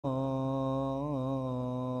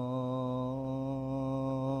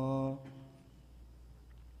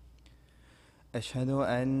أشهد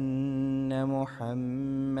أن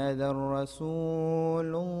محمدًا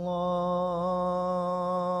رسول الله.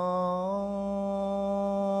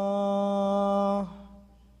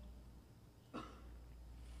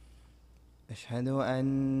 أشهد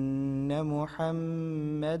أن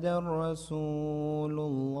محمدًا رسول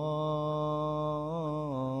الله.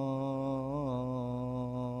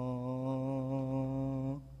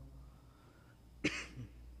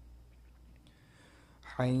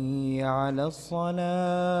 حي على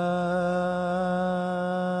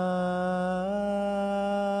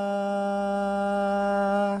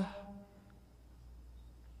الصلاة.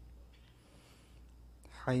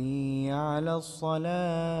 حي على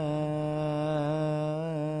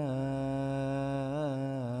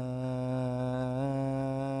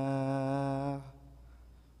الصلاة.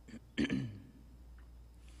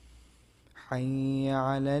 حي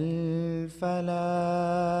على الفلاح.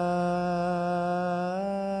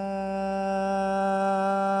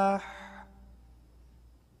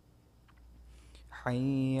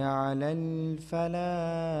 حي على الفلاح.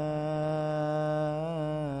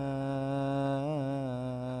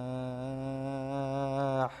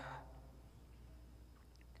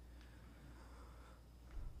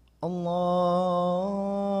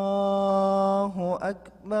 الله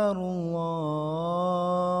أكبر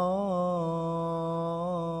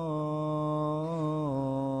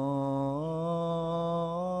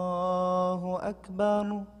الله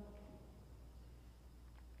أكبر.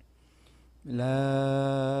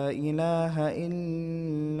 لا إله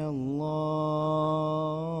إلا الله.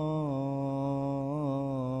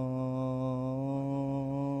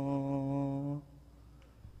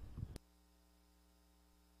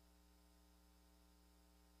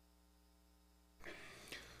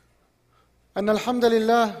 أن الحمد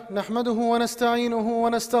لله نحمده ونستعينه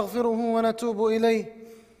ونستغفره ونتوب إليه،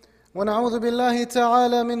 ونعوذ بالله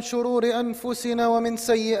تعالى من شرور أنفسنا ومن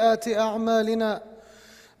سيئات أعمالنا.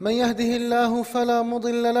 من يهده الله فلا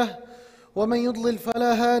مضل له، ومن يضلل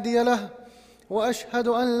فلا هادي له. وأشهد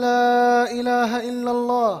أن لا إله إلا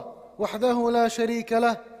الله وحده لا شريك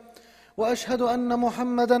له، وأشهد أن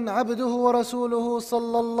محمدًا عبده ورسوله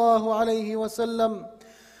صلى الله عليه وسلم.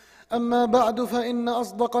 أما بعد، فإن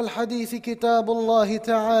أصدق الحديث كتاب الله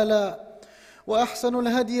تعالى، وأحسن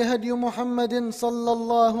الهدي هدي محمد صلى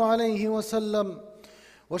الله عليه وسلم،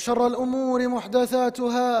 وشر الأمور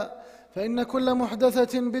محدثاتها، فإن كل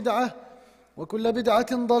محدثة بدعة، وكل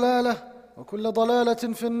بدعة ضلالة، وكل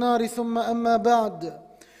ضلالة في النار. ثم أما بعد.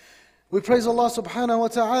 We praise Allah subhanahu wa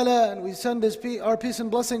ta'ala, and we send our peace and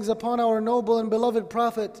blessings upon our noble and beloved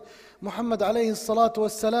Prophet Muhammad alayhi salatu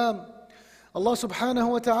wassalam. Allah subhanahu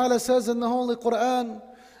wa ta'ala says in the Holy Quran,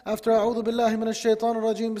 after أعوذ بالله من الشيطان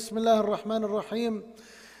الرجيم بسم الله الرحمن الرحيم: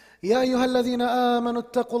 يا أيها الذين آمنوا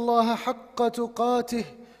اتقوا الله حق تقاته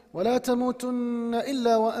ولا تموتن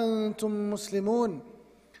إلا وأنتم مسلمون.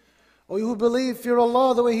 O you who believe, fear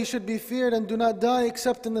Allah the way He should be feared, and do not die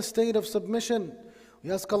except in the state of submission.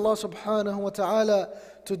 We ask Allah subhanahu wa ta'ala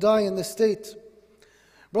to die in this state.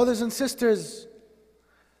 Brothers and sisters,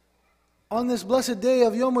 on this blessed day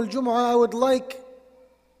of Yawm al-Jum'ah, I would like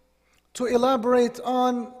to elaborate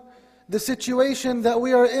on the situation that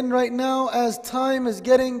we are in right now, as the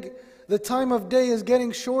time of day is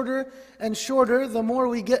getting shorter and shorter the more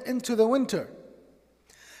we get into the winter.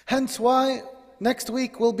 Hence why next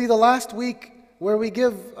week will be the last week where we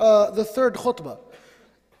give the third khutbah.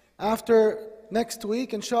 After next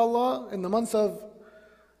week, inshallah, in the month of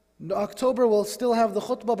October, we'll still have the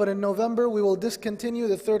khutbah, but in November we will discontinue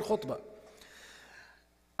the third khutbah.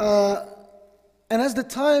 And as the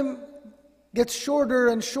time gets shorter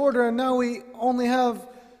and shorter, and now we only have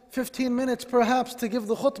 15 minutes perhaps to give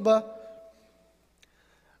the khutbah,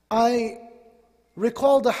 I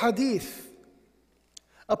recalled a hadith,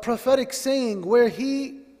 a prophetic saying where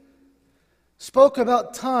he spoke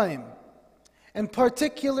about time, and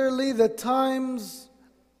particularly the times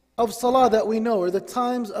of salah that we know, or the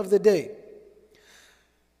times of the day.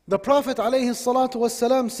 The Prophet alayhi salatu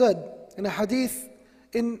wassalam said in a hadith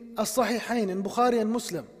in As-Sahihain, in Bukhari and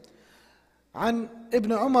Muslim, عن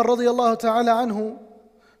ابن عمر رضي الله تعالى عنه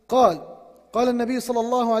قال النبي صلى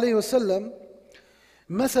الله عليه وسلم: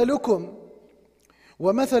 مثلكم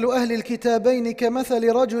ومثل أهل الكتابين كمثل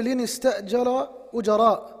رجل استأجر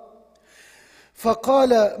أجراء،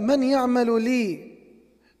 فقال: من يعمل لي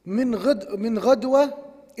من غدوة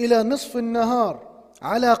إلى نصف النهار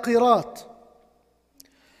على قيراط؟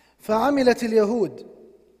 فعملت اليهود.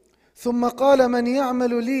 ثم قال: من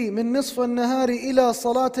يعمل لي من نصف النهار إلى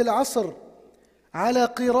صلاة العصر على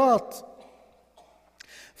قيراط؟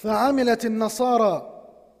 فعملت النصارى.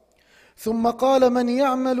 ثم قال: من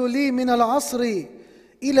يعمل لي من العصر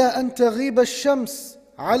إلى أن تغيب الشمس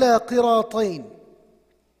على قراطين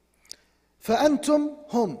فأنتم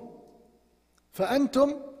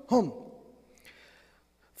هم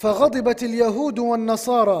فغضبت اليهود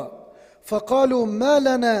والنصارى فقالوا ما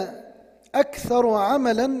لنا أكثر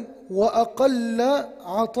عملا وأقل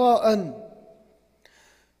عطاء.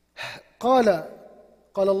 قال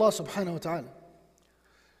الله سبحانه وتعالى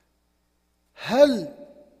هل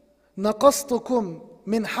نقصتكم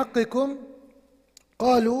من حقكم؟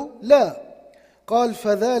 قالوا لا. قال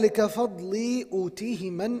فذلك فضلي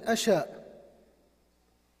أوتيه من أشاء,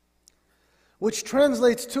 which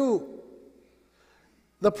translates to,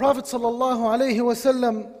 the Prophet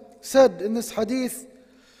ﷺ said in this hadith,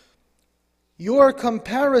 your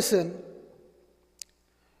comparison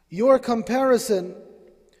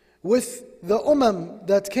with the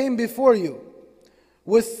that came before you,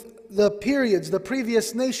 with the periods, the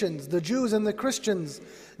previous nations, the Jews and the Christians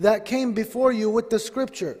that came before you with the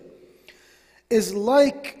scripture, is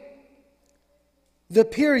like the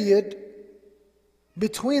period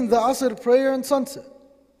between the Asr prayer and sunset.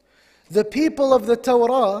 The people of the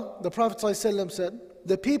Torah, the Prophet ﷺ said,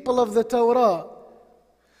 the people of the Torah,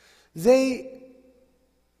 they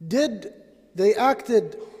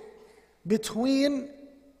acted between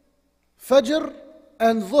Fajr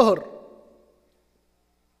and Dhuhr.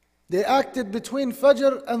 They acted between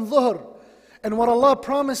Fajr and Dhuhr. And what Allah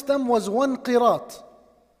promised them was one qirat.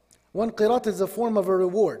 One qirat is a form of a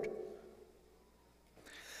reward.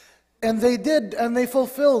 And they did, and they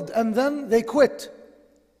fulfilled, and then they quit.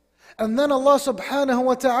 And then Allah subhanahu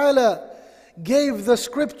wa ta'ala gave the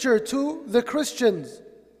scripture to the Christians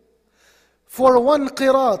for one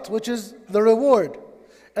qirat, which is the reward.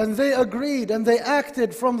 And they agreed and they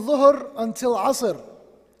acted from Dhuhr until Asr.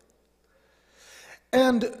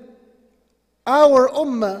 And our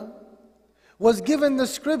ummah was given the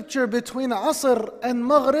scripture between Asr and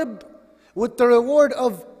Maghrib with the reward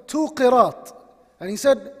of 2 qirat. And he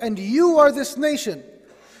said, and you are this nation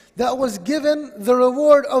that was given the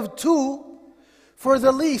reward of 2 for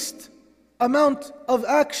the least amount of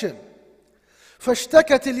action.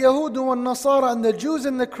 فاشتكت اليهود والنصارى, and the Jews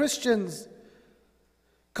and the Christians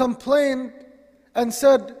complained and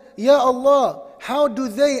said, Ya Allah, how do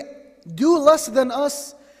they do less than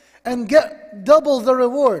us and get double the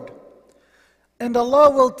reward? And Allah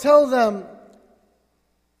will tell them,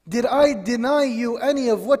 did I deny you any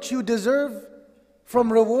of what you deserve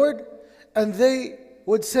from reward? And they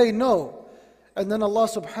would say no. And then Allah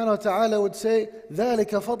subhanahu wa ta'ala would say, ذَلِكَ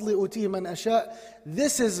فَضْلِ أُوتِيهِ مَنْ أَشَاءُ.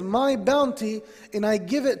 This is my bounty and I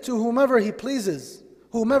give it to whomever He pleases,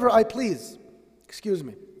 whomever I please. Excuse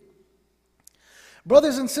me.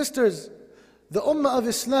 Brothers and sisters, the ummah of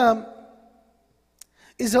Islam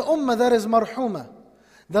is a ummah that is marhuma,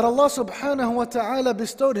 that Allah subhanahu wa ta'ala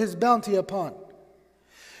bestowed His bounty upon.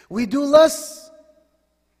 We do less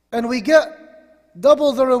and we get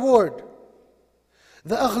double the reward.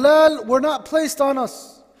 The aghlal were not placed on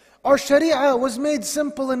us. Our sharia was made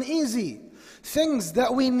simple and easy. Things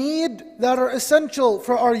that we need that are essential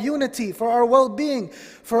for our unity, for our well-being,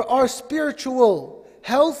 for our spiritual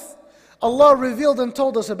health, Allah revealed and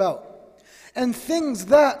told us about. And things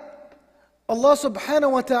that Allah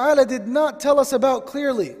subhanahu wa ta'ala did not tell us about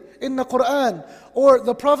clearly in the Quran, or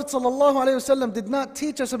the Prophet sallallahu alaihi wasallam did not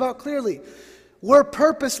teach us about clearly, were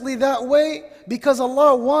purposely that way because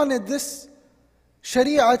Allah wanted this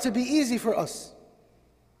Sharia to be easy for us.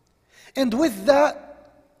 And with that,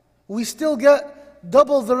 we still get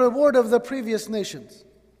double the reward of the previous nations.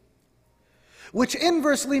 Which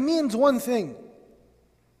inversely means one thing.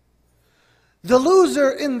 The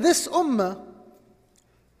loser in this ummah,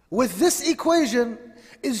 with this equation,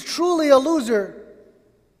 is truly a loser.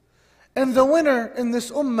 And the winner in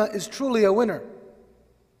this ummah is truly a winner.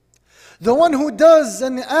 The one who does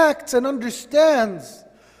and acts and understands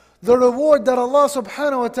the reward that Allah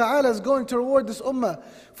subhanahu wa ta'ala is going to reward this ummah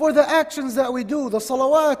for the actions that we do, the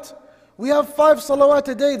salawat. We have 5 salawat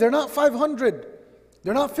a day. They're not 500.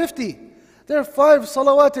 They're not 50. They're 5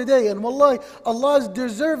 salawat a day. And wallahi, Allah is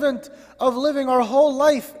deserving of living our whole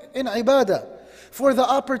life in ibadah for the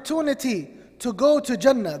opportunity to go to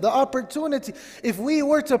Jannah. The opportunity, if we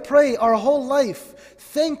were to pray our whole life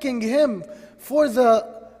thanking Him for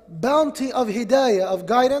the bounty of hidayah, of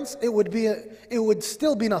guidance, it would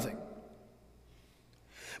still be nothing.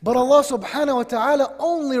 But Allah subhanahu wa ta'ala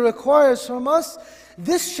only requires from us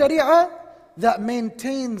this sharia that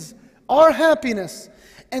maintains our happiness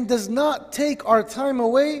and does not take our time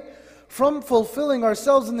away from fulfilling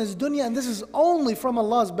ourselves in this dunya, and this is only from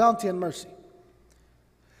Allah's bounty and mercy.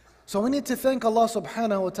 So we need to thank Allah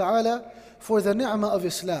subhanahu wa ta'ala for the ni'mah of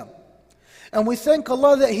Islam. And we thank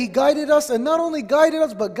Allah that He guided us, and not only guided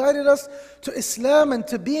us, but guided us to Islam and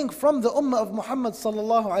to being from the ummah of Muhammad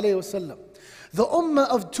sallallahu alayhi wasallam. The ummah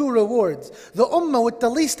of two rewards. The ummah with the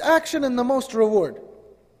least action and the most reward.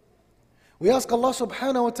 We ask Allah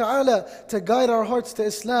subhanahu wa ta'ala to guide our hearts to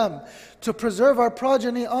Islam, to preserve our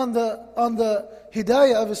progeny on the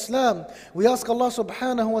hidayah of Islam. We ask Allah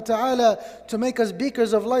subhanahu wa ta'ala to make us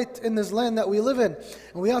beacons of light in this land that we live in.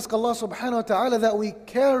 And we ask Allah subhanahu wa ta'ala that we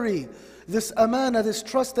carry this amana, this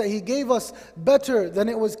trust that He gave us better than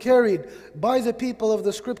it was carried by the people of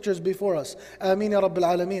the scriptures before us. Ameen ya Rabbil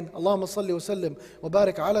Alameen. Allahumma salli wa sallim wa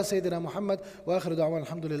barik ala Sayyidina Muhammad wa akhiru da'wan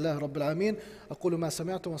alhamdulillah Rabbil Alameen. أقول ما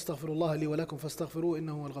سمعتم واستغفر الله لي ولكم فاستغفروه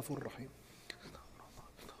إنه هو الغفور الرحيم.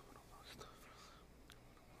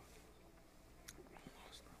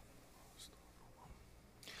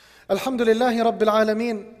 الحمد لله رب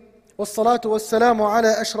العالمين والصلاة والسلام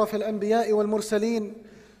على أشرف الأنبياء والمرسلين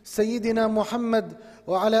سيدنا محمد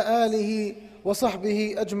وعلى آله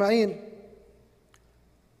وصحبه أجمعين.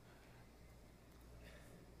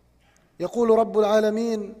 يقول رب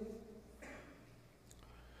العالمين: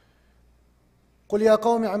 قل يا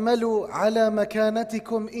قوم اعملوا على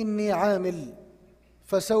مكانتكم إني عامل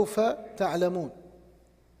فسوف تعلمون.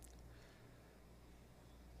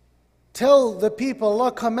 Tell the people,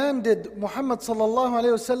 Allah commanded Muhammad sallallahu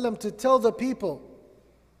alayhi wasallam to tell the people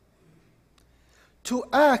to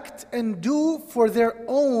act and do for their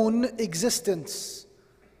own existence,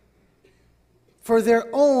 for their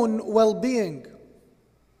own well-being.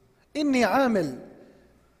 Inni amil.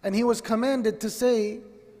 And he was commanded to say,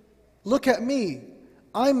 look at me,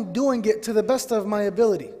 I'm doing it to the best of my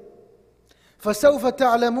ability. فَسَوْفَ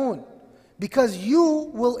تَعْلَمُونَ. Because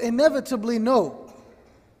you will inevitably know.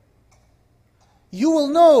 You will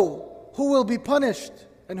know who will be punished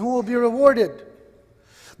and who will be rewarded.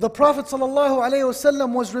 The Prophet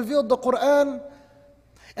ﷺ was revealed the Quran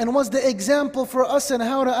and was the example for us in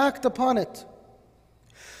how to act upon it.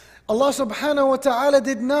 Allah subhanahu wa ta'ala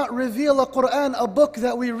did not reveal a Quran, a book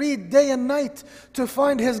that we read day and night to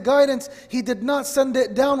find His guidance. He did not send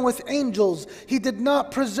it down with angels. He did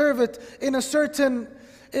not preserve it in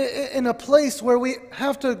a place where we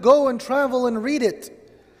have to go and travel and read it,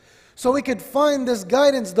 so we could find this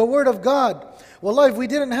guidance, the Word of God. Wallahi, if we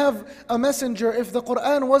didn't have a messenger, if the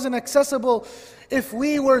Quran wasn't accessible, if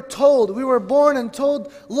we were born and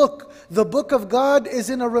told, look, the book of God is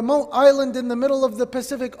in a remote island in the middle of the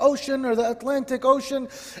Pacific Ocean or the Atlantic Ocean,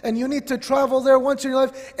 and you need to travel there once in your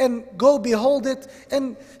life and go behold it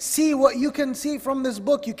and see what you can see from this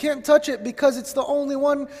book. You can't touch it because it's the only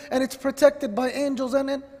one and it's protected by angels.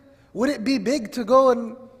 And would it be big to go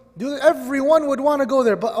and everyone would want to go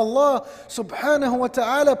there, but Allah subhanahu wa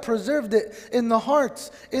ta'ala preserved it in the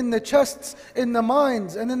hearts, in the chests, in the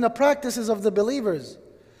minds, and in the practices of the believers.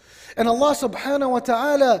 And Allah subhanahu wa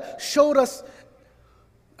ta'ala showed us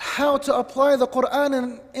how to apply the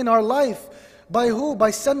Quran in our life. By who?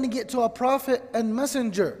 By sending it to a prophet and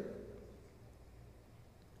messenger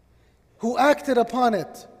who acted upon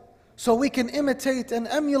it, so we can imitate and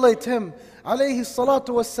emulate him, alayhi salatu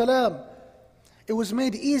wassalam. It was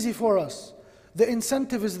made easy for us. The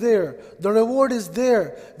incentive is there. The reward is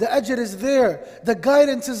there. The ajr is there. The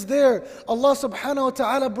guidance is there. Allah subhanahu wa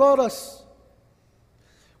ta'ala brought us.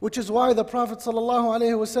 Which is why the Prophet sallallahu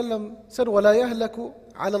alayhi wa sallam said, وَلَا يَهْلَكُ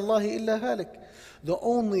عَلَى اللَّهِ إِلَّا هَالِكُ. The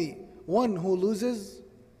only one who loses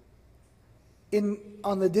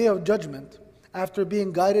on the day of judgment after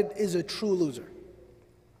being guided is a true loser.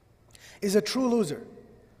 Is a true loser.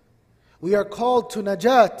 We are called to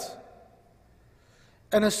najat.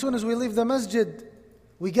 And as soon as we leave the masjid,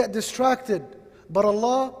 we get distracted. But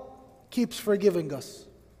Allah keeps forgiving us.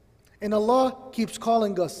 And Allah keeps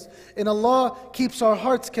calling us. And Allah keeps our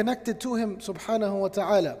hearts connected to Him subhanahu wa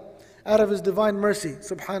ta'ala, out of His divine mercy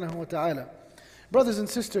subhanahu wa ta'ala. Brothers and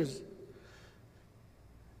sisters,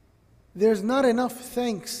 there's not enough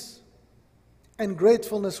thanks and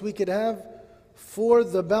gratefulness we could have for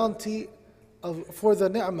the bounty, for the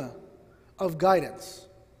ni'mah of guidance.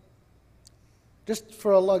 Just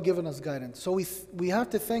for Allah giving us guidance. So we have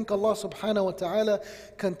to thank Allah subhanahu wa ta'ala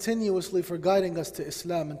continuously for guiding us to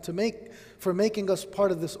Islam and for making us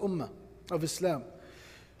part of this ummah of Islam.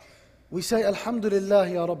 We say, Alhamdulillah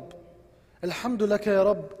ya Rabb. Alhamdulillah ya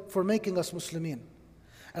Rabb for making us Muslimin.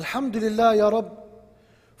 Alhamdulillah ya Rabb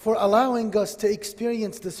for allowing us to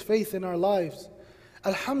experience this faith in our lives.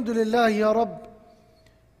 Alhamdulillah ya Rabb.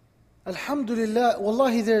 Alhamdulillah.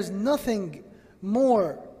 Wallahi, there's nothing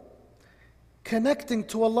more connecting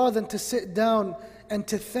to Allah than to sit down and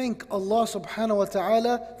to thank Allah subhanahu wa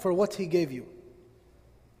ta'ala for what He gave you.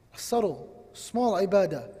 A subtle, small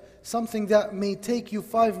ibadah. something that may take you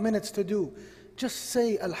 5 minutes to do, just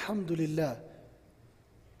say Alhamdulillah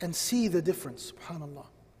and see the difference, subhanAllah.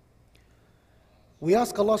 We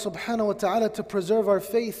ask Allah subhanahu wa ta'ala to preserve our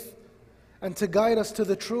faith and to guide us to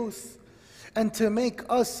the truth and to make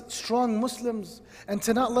us strong Muslims and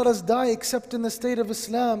to not let us die except in the state of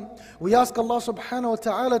Islam. We ask Allah subhanahu wa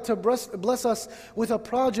ta'ala to bless us with a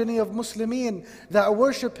progeny of Muslimin that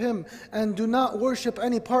worship Him and do not worship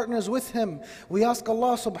any partners with Him. We ask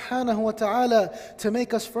Allah subhanahu wa ta'ala to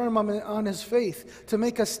make us firm on His faith, to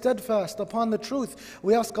make us steadfast upon the truth.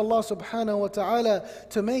 We ask Allah subhanahu wa ta'ala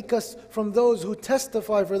to make us from those who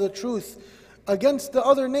testify for the truth against the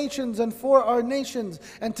other nations and for our nations,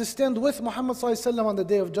 and to stand with Muhammad ﷺ on the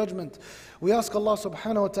Day of Judgment. We ask Allah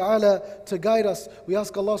subhanahu wa ta'ala to guide us. We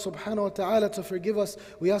ask Allah subhanahu wa ta'ala to forgive us.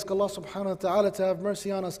 We ask Allah subhanahu wa ta'ala to have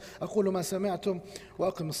mercy on us. أقول ما سمعتم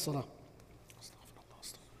وأقم الصلاة.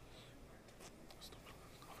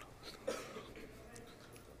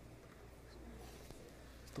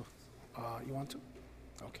 You want to?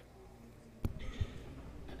 Okay.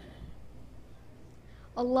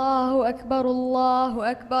 الله أكبر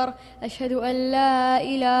الله أكبر أشهد أن لا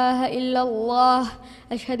إله إلا الله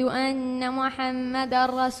أشهد أن محمدا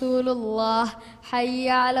رسول الله حي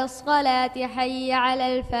على الصلاة حي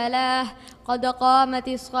على الفلاح قد قامت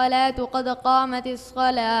الصلاة قد قامت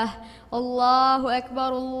الصلاة الله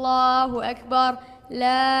أكبر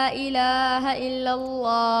لا إله إلا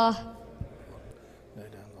الله.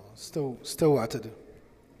 استووا اعتدوا.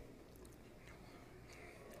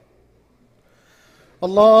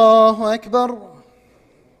 الله أكبر.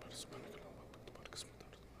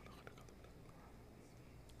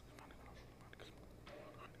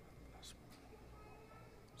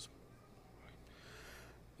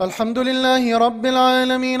 الحمد لله رب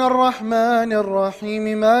العالمين الرحمن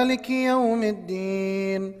الرحيم مالك يوم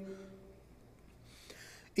الدين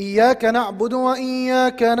إياك نعبد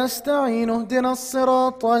وإياك نستعين اهدنا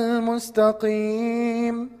الصراط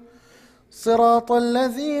المستقيم صراط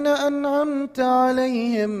الذين أنعمت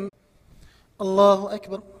عليهم. الله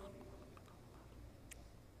أكبر.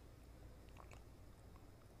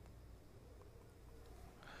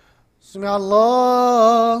 سمع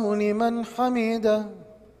الله لمن حمده.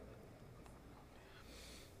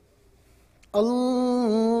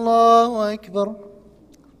 الله أكبر.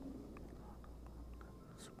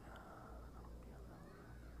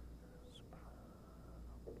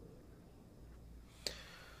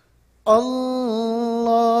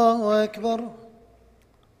 الله أكبر.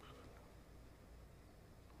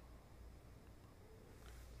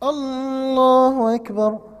 الله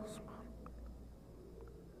أكبر.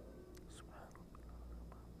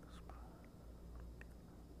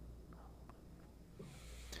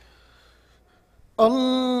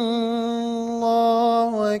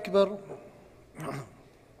 الله أكبر.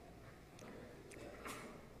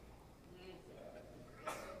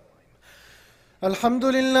 الحمد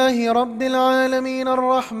لله رب العالمين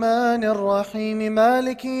الرحمن الرحيم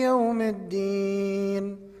مالك يوم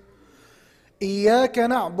الدين إياك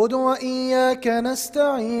نعبد وإياك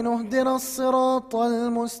نستعين اهدنا الصراط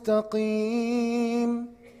المستقيم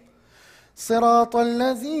صراط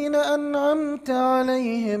الذين أنعمت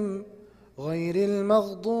عليهم غير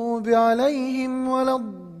المغضوب عليهم ولا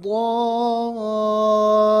الضالين.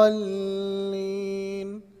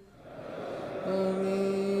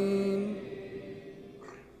 آمين.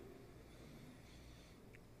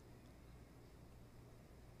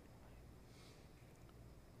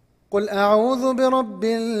 قل أعوذ برب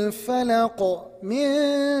الفلق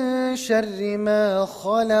من شر ما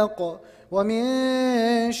خلق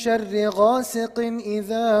ومن شر غاسق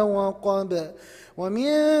إذا وقب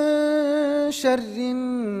ومن شر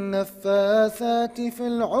النفاثات في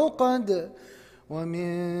العقد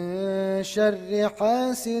ومن شر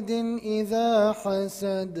حاسد إذا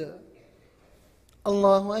حسد.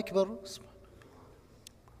 الله أكبر.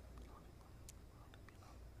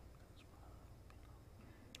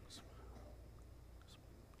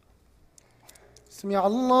 سمع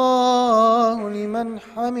الله لمن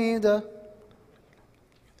حمده.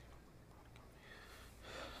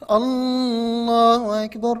 الله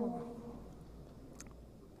أكبر.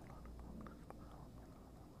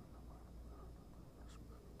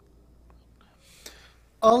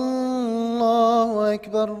 الله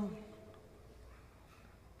أكبر.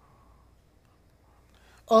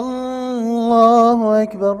 الله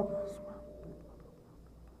أكبر.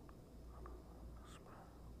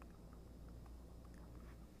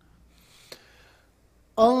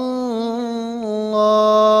 الله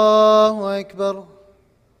أكبر.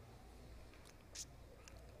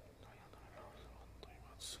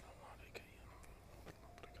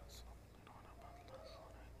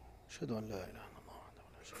 أشهد أن لا إله إلا الله وحده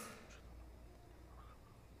لا شريك له.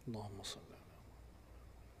 اللهم صل على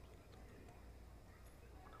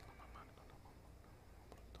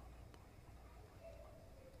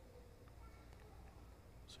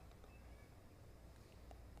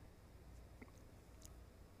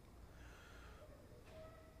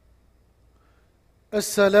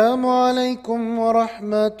السلام عليكم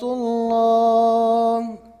ورحمة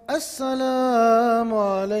الله. السلام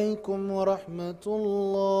عليكم ورحمة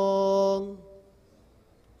الله.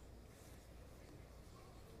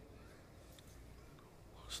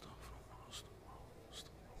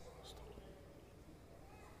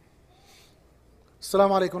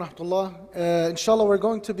 Assalamu alaikum wa rahmatullah. Inshallah, we're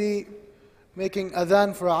going to be making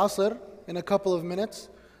adhan for Asr in a couple of minutes,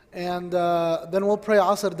 and then we'll pray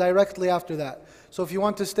Asr directly after that. So if you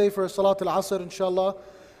want to stay for Salat al-Asr, inshallah,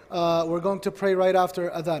 we're going to pray right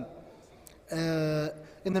after adhan.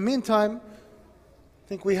 In the meantime, I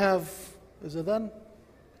think we have, is adhan?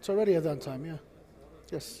 It's already adhan time, yeah.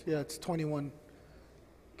 Yes, yeah, it's 21.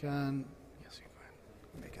 Yes, you can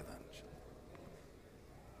make adhan.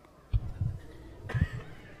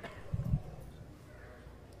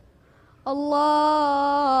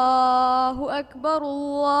 الله أكبر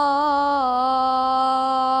الله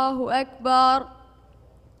أكبر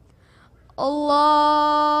الله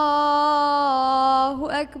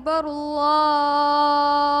أكبر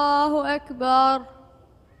الله أكبر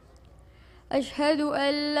أشهد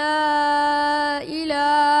أن لا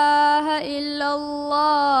إله إلا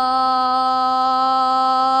الله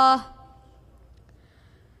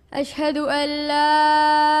أشهد أن لا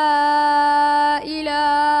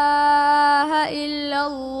إله إلا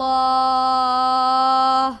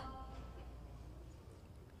الله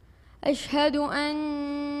أشهد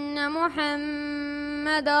أن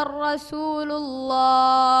محمدًا رسول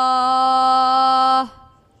الله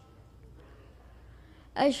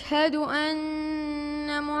أشهد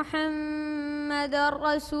أن محمدًا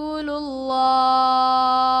رسول الله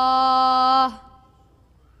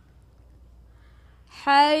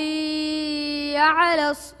حي على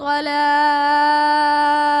الصلاة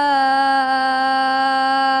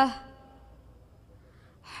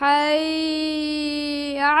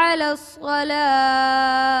حي على الصلاة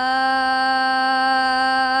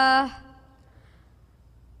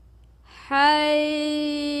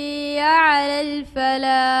حي على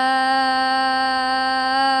الفلاح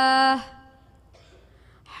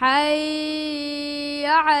حي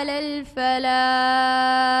على الفلاح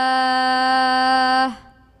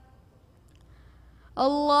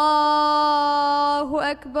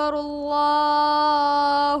الله أكبر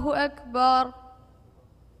الله أكبر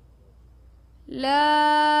لا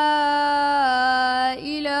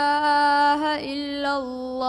إله إلا الله